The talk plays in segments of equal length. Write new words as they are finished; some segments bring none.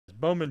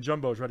Bowman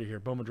Jumbo is ready here.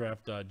 Bowman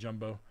Draft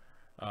Jumbo.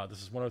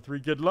 This is 103.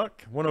 Good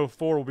luck.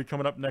 104 will be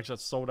coming up next.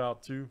 That's sold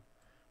out too.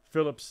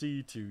 Philip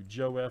C to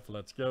Joe F.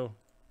 Let's go.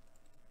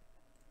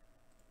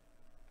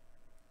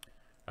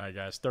 All right,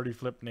 guys. 30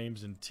 flip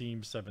names and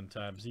teams 7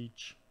 times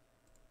each.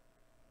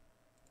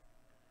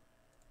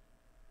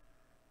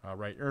 All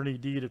right. Ernie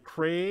D to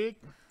Craig.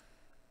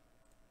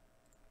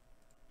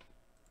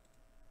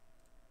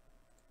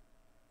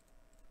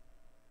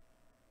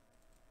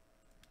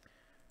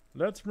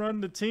 Let's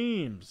run the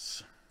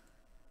teams.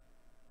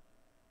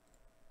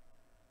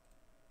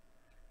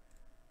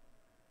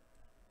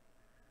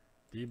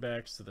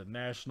 D-backs to the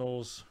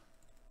Nationals.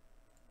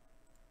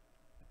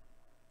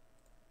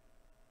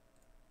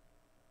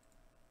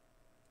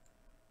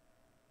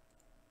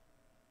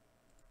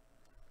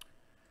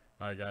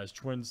 All right, guys.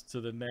 Twins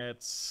to the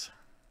Nets.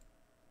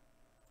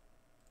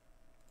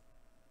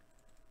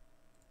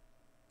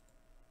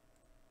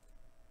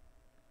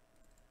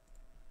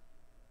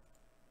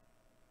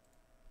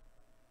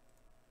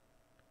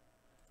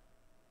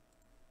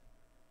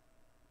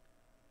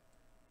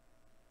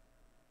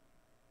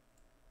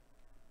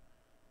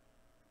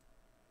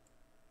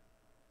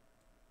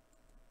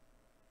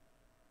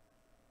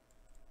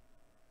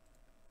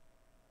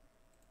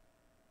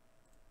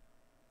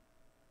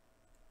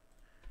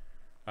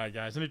 All right,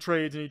 guys. Any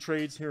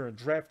trades here in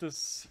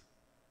Draftus?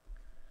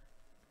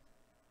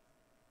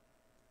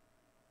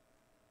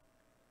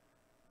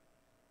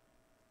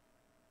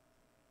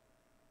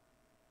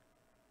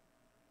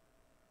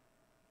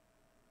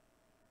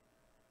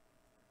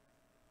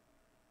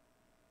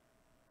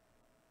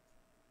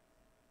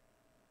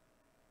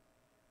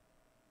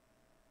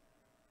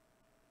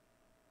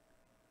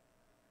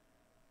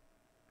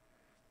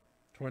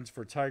 Twins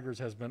for Tigers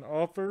has been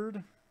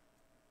offered.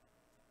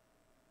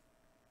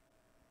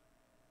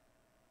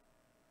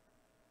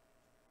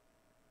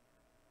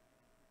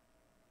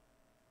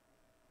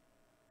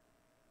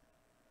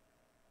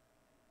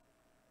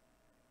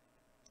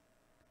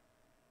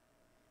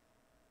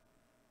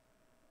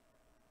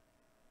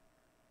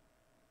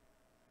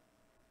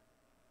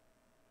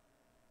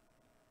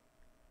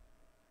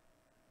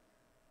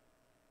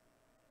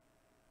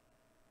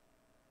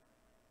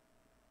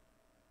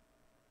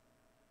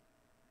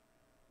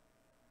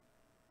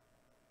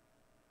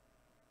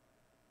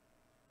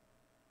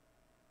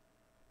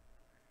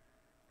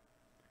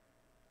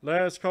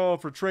 Last call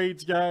for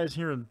trades, guys,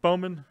 here in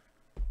Bowman.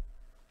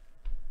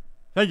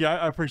 Thank you.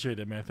 I appreciate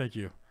it, man. Thank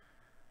you.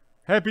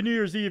 Happy New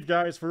Year's Eve,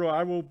 guys. For real,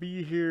 I will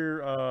be here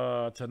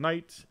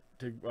tonight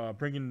to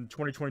bring in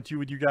 2022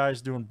 with you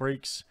guys, doing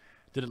breaks.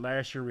 Did it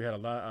last year. We had a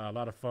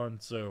lot of fun.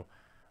 So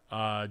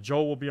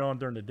Joel will be on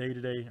during the day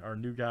today, our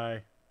new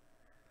guy.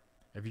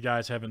 If you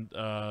guys haven't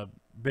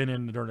been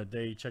in during the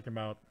day, check him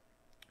out.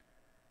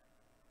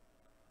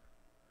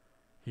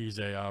 He's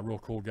a real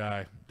cool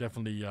guy.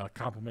 Definitely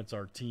compliments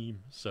our team.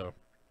 So,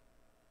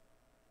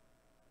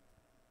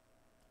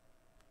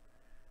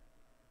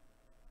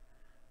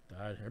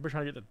 everybody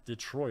trying to get to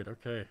Detroit.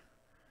 Okay.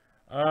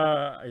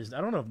 I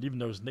don't know if even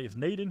knows is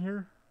Nate in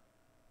here.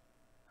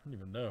 I don't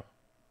even know.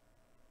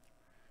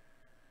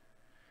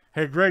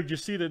 Hey, Greg, you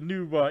see the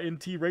new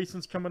NT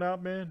Racing's coming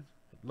out, man?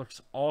 It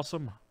looks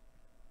awesome.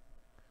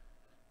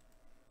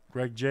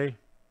 Greg J.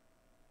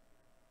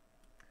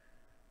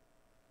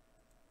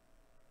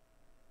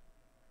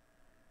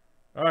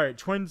 All right,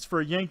 Twins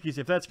for Yankees.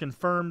 If that's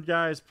confirmed,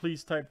 guys,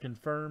 please type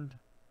confirmed.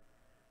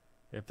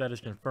 If that is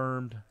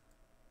confirmed.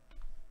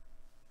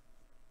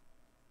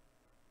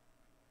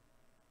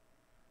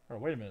 Oh,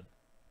 wait a minute.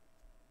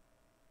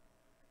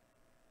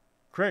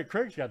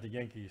 Craig's got the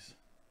Yankees.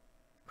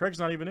 Craig's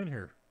not even in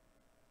here.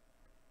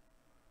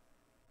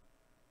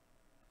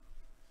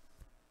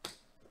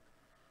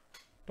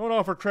 Don't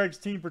offer Craig's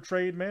team for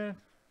trade, man.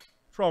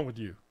 What's wrong with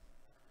you?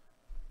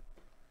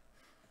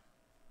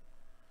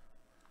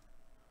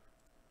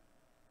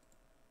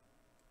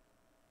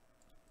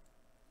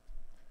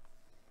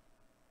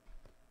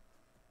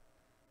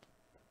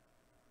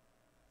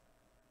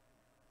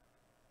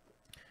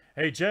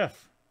 Hey,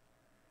 Jeff,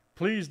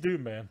 please do,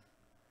 man,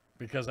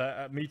 because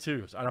me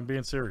too. I'm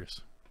being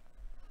serious.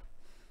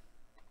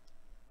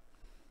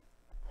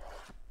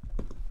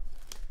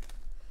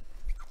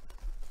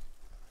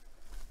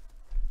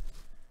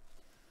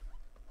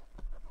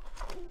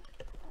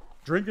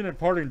 Drinking and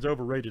partying is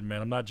overrated,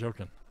 man. I'm not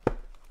joking.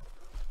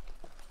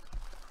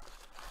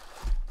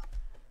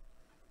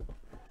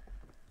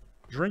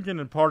 Drinking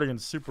and partying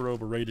is super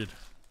overrated.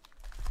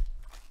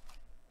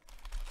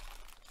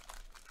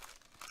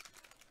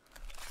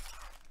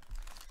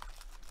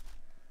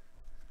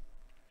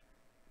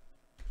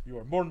 You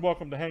are more than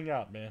welcome to hang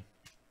out, man.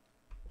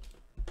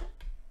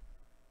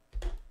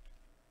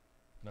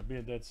 Not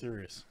being dead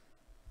serious.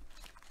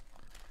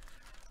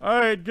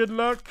 All right, good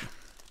luck.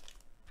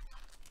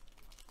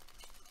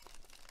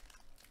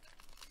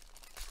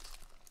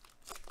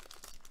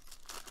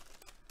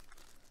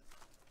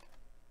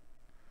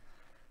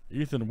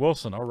 Ethan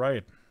Wilson, all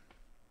right.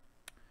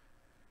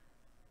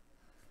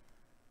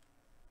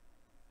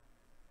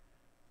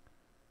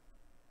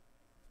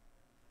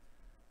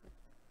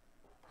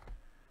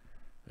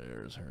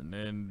 There's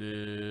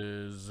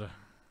Hernandez.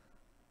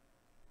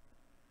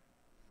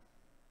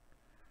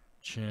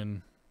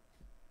 Chin.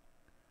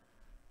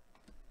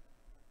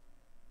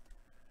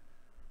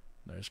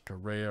 Nice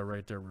Correa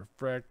right there.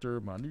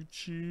 Refractor.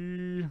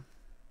 Manucci.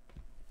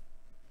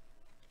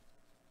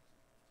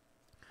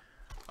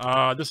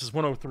 This is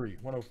 103.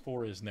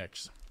 104 is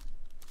next.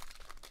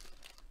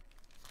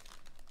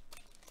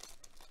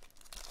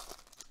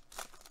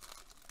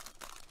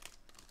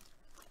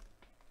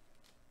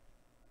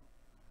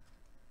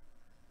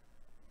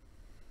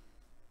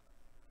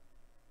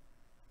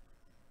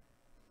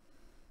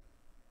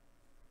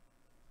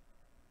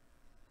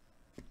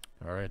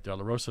 All right, De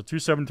La Rosa,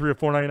 273 of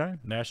 499,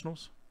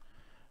 Nationals.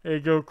 There you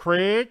go,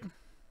 Craig.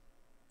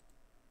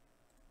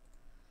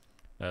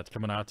 That's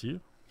coming out to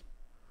you.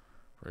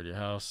 Radio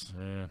House,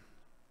 and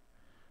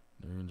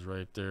Noon's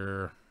right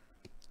there.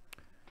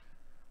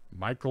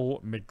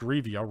 Michael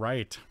McGreevy, all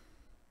right.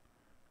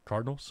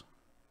 Cardinals.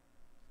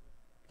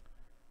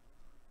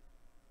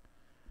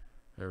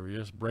 There he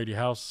is. Brady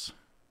House,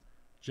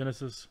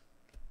 Genesis.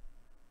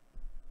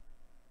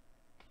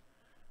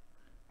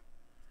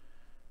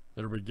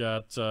 There we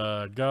got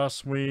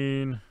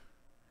Gosween,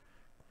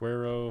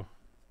 Guerrero.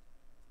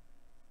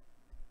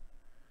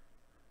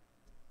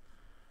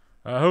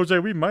 Jose,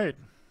 we might.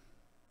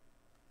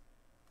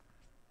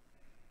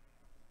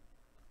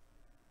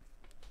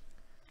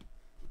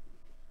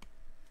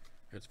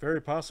 It's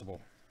very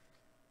possible.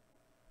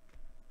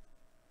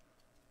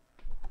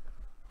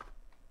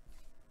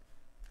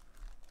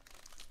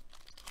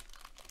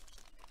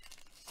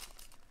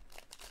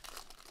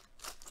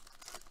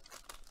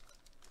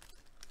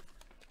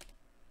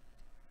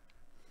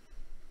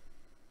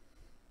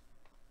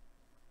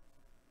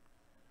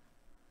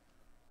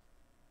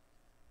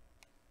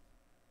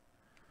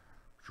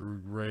 Drew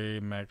Gray,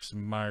 Max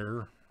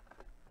Meyer,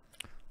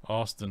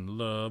 Austin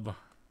Love,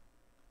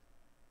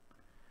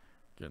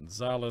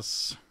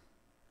 Gonzalez.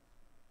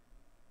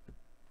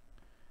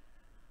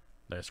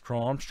 Nice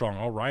Crow Armstrong.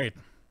 All right.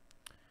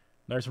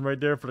 Nice one right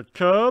there for the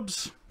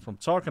Cubs. That's what I'm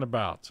talking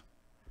about.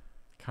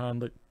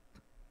 Conley.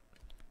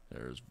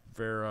 There's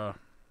Vera.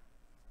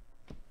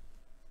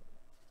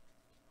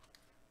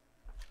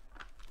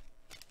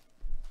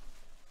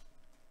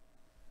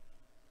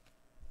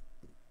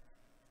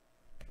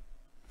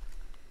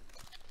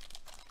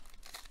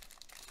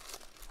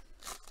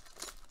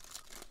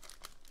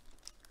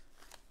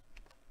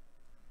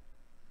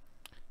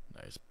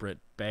 Nice Brett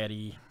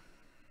Batty.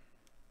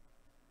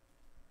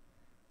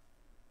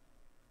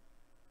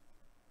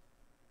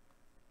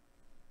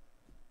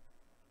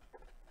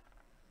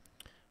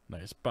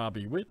 Nice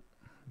Bobby Witt.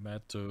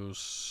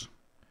 Matos.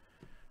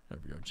 There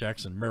we go.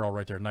 Jackson Merrill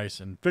right there. Nice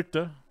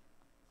Invicta.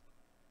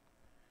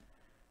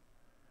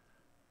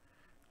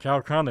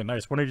 Cal Conley.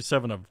 Nice.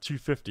 187 of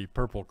 250.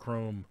 Purple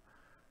Chrome.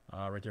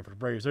 Right there for the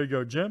Braves. There you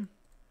go, Jim.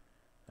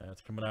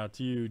 That's coming out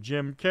to you,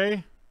 Jim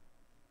K.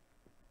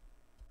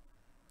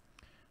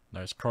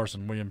 Nice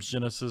Carson Williams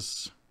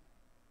Genesis.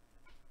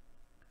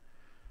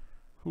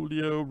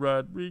 Julio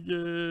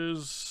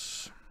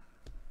Rodriguez.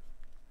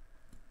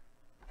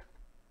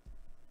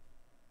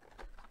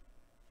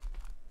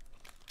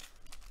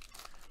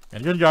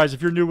 And again, guys,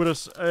 if you're new with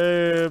us,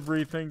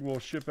 everything will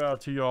ship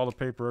out to you, all the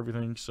paper,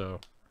 everything, so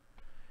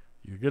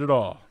you get it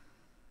all.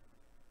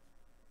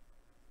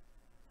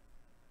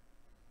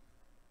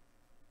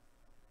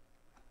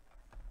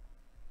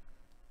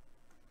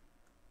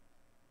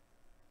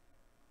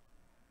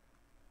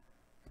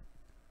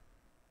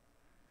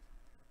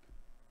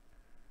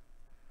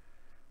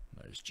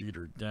 Nice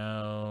Jeter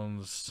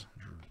Downs,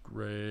 Drew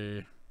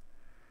Gray,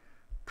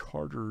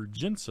 Carter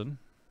Jensen.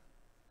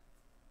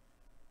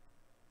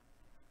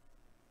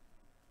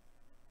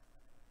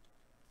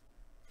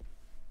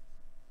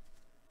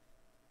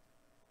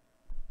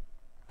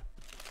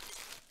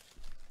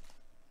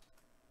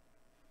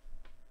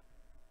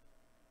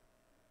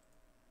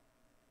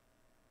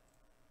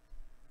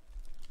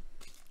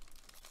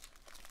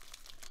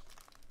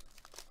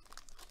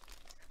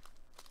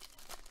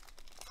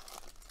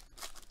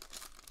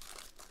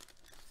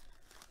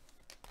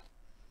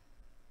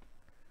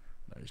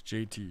 Nice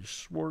JT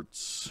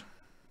Schwartz.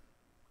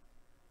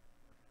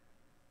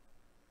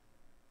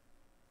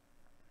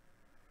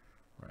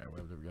 All right,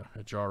 there we go.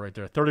 A jar right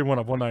there. 31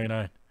 of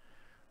 199.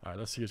 All right,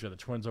 let's see who's got the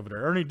Twins over there.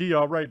 Ernie D,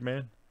 all right,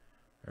 man.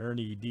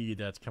 Ernie D,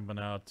 that's coming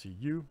out to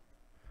you.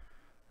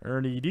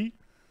 Ernie D.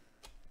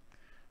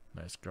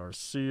 Nice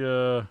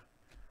Garcia.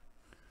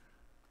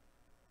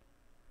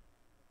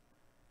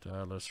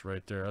 Dallas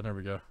right there. Oh, there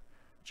we go.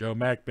 Joe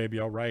Mack, baby,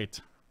 all right.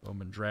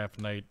 Bowman Draft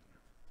Night.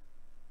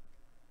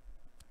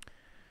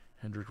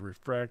 Hendrick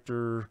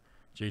Refractor.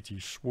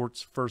 JT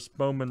Schwartz, first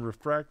Bowman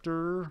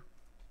Refractor.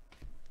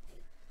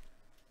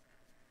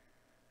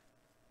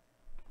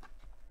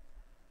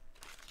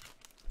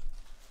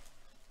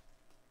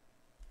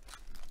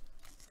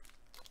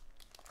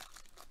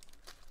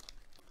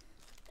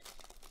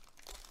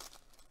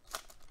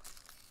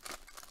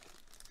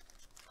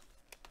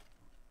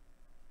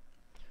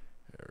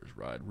 There's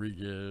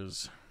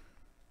Rodriguez.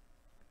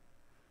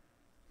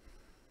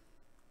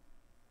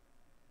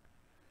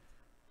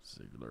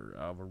 Ziegler,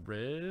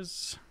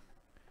 Alvarez.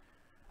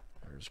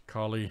 There's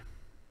Colley.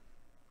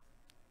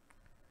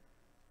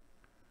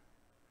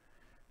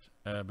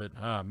 Abbott.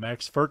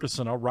 Max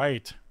Ferguson. All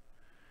right.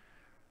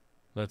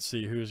 Let's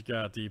see who's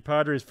got the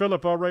Padres.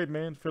 Philip. All right,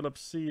 man. Philip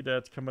C.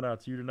 That's coming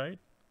out to you tonight.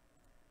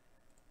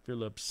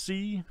 Philip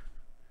C.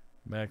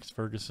 Max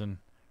Ferguson.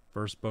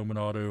 First Bowman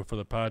auto for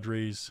the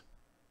Padres.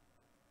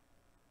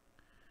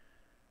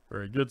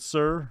 Very good,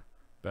 sir.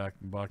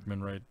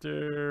 Bachman right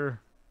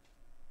there.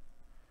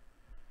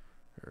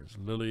 There's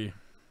Lily.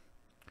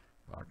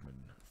 Bachman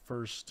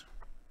first.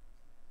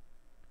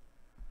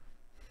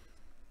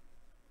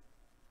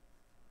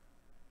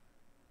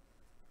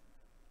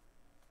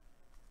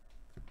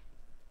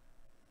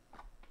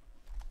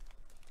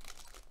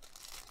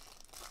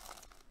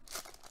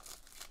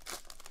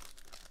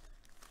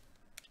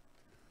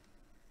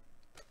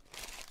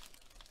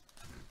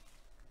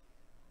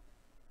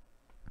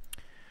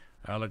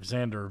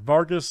 Alexander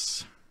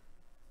Vargas.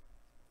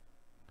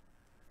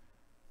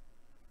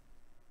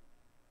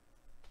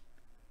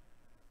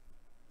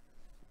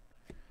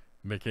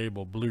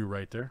 McAble blue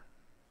right there.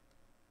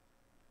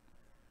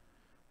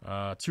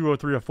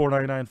 203 of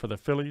 499 for the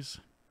Phillies.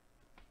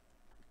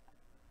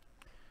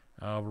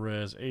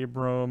 Alvarez,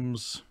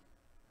 Abrams.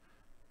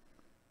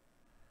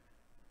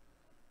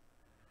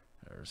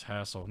 There's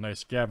Hassel.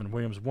 Nice. Gavin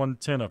Williams,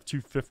 110 of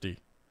 250.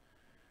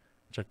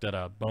 Check that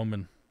out.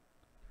 Bowman.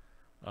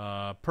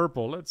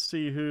 Purple. Let's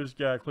see who's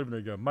got Cleveland. There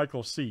you go.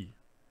 Michael C.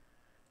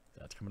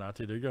 That's coming out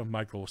to you. There you go.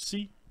 Michael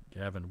C.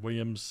 Gavin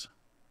Williams.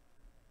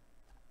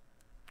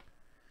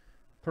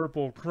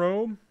 Purple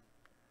Chrome.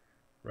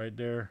 Right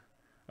there.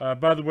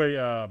 By the way,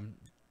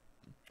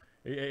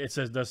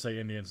 it does say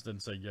Indians.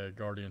 Didn't say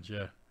Guardians.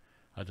 Yeah.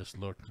 I just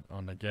looked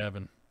on the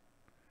Gavin.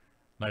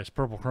 Nice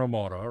purple chrome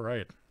auto. All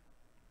right.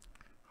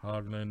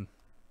 Hoagland.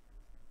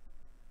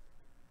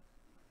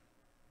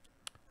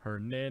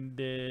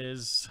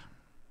 Hernandez.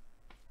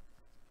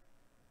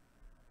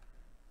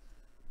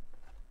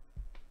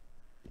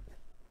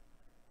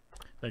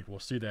 I think we'll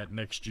see that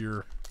next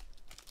year.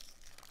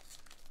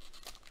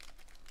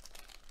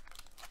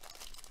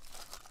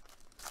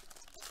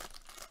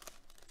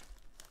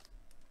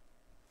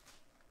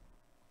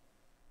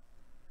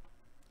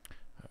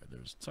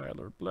 There's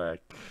Tyler Black.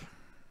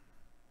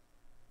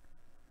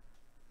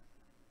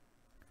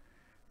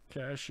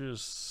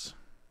 Cassius.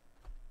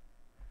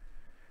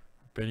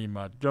 Benny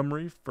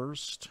Montgomery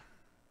first.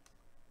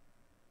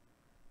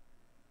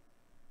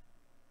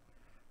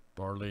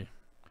 Barley.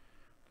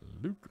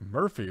 Luke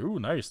Murphy. Ooh,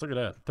 nice. Look at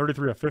that.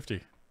 33 of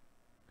 50.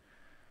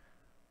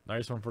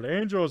 Nice one for the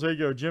Angels. There you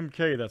go. Jim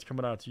K. That's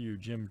coming out to you.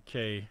 Jim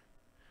K.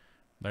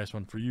 Nice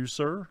one for you,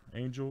 sir.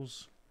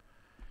 Angels.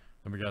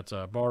 Then we got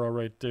Barrow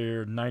right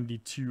there.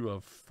 92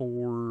 of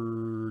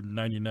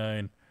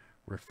 499.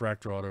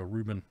 Refractor auto.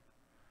 Ruben.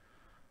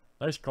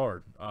 Nice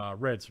card.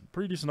 Reds.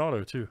 Pretty decent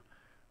auto, too.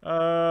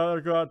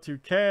 I'll go out to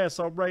Cass.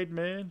 All right,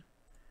 man.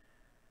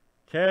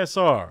 Cass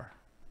R.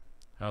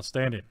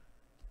 Outstanding.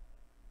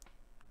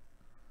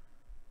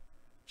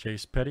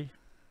 Chase Petty.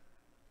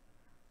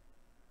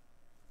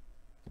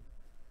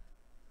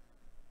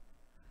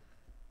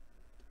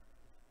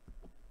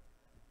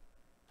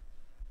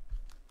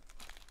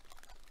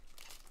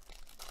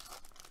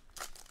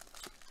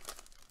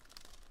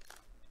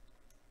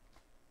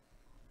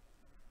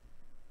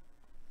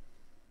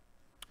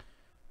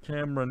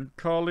 Cameron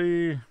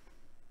Colley.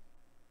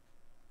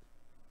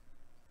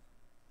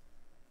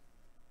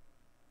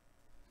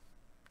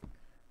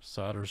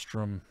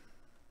 Soderstrom.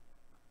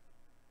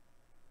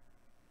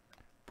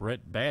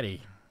 Brett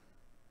Batty.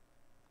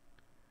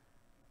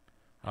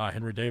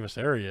 Henry Davis.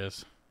 There he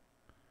is.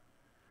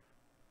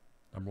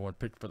 #1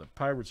 pick for the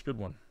Pirates. Good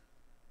one.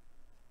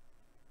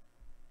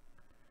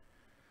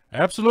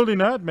 Absolutely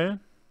not,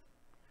 man.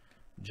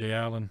 Jay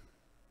Allen.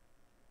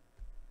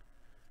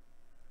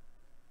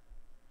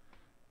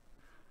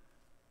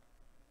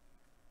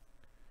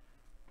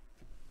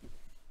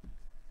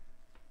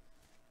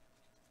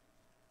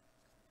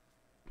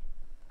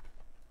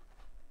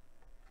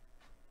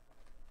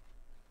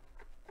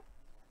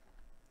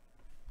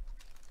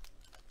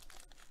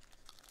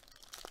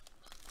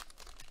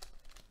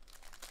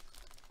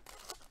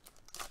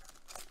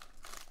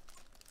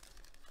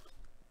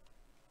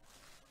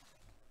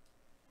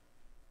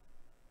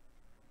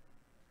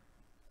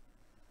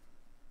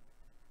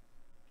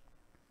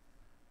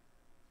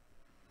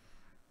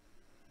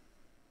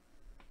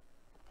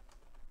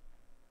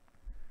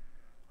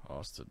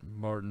 Austin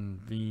Martin,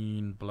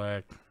 Veen,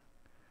 Black.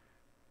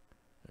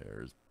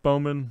 There's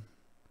Bowman,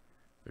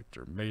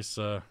 Victor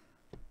Mesa,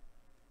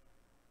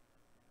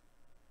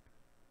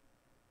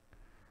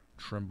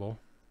 Trimble.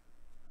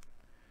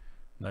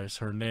 Nice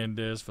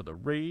Hernandez for the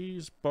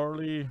Rays,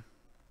 Barley.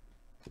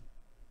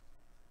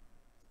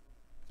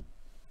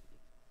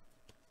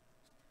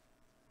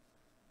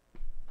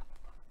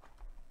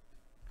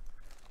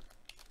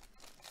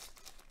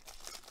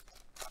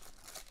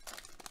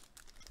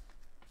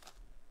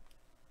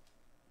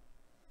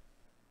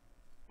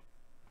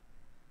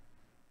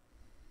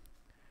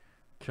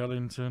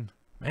 Kellington.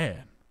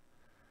 Man.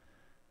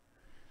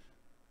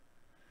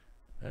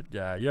 That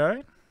guy, you all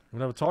right?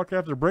 We'll have a talk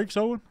after the break,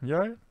 Owen? You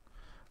all right?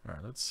 All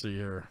right, let's see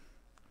here.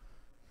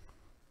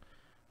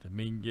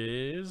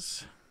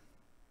 Dominguez.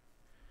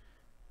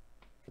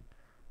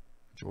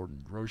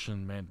 Jordan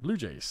Groshans, man. Blue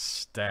Jays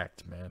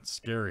stacked, man. It's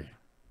scary.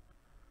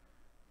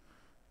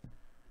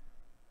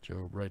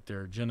 Joe right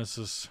there.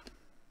 Genesis.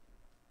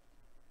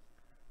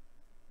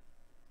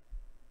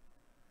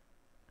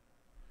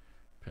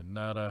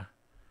 Pinata.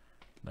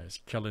 Nice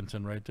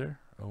Kellington right there.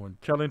 Owen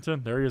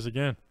Kellington. There he is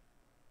again.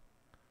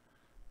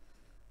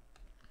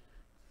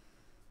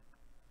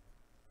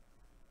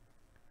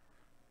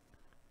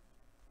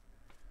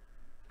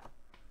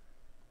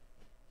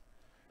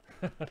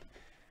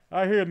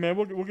 I hear it, man.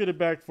 We'll get it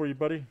back for you,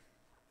 buddy.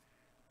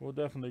 We'll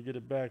definitely get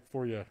it back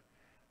for you.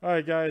 All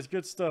right, guys.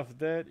 Good stuff.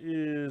 That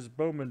is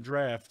Bowman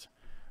Draft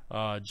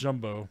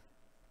Jumbo.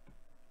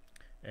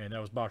 And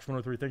that was box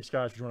 103. Thanks,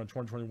 guys, for joining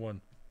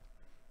 2021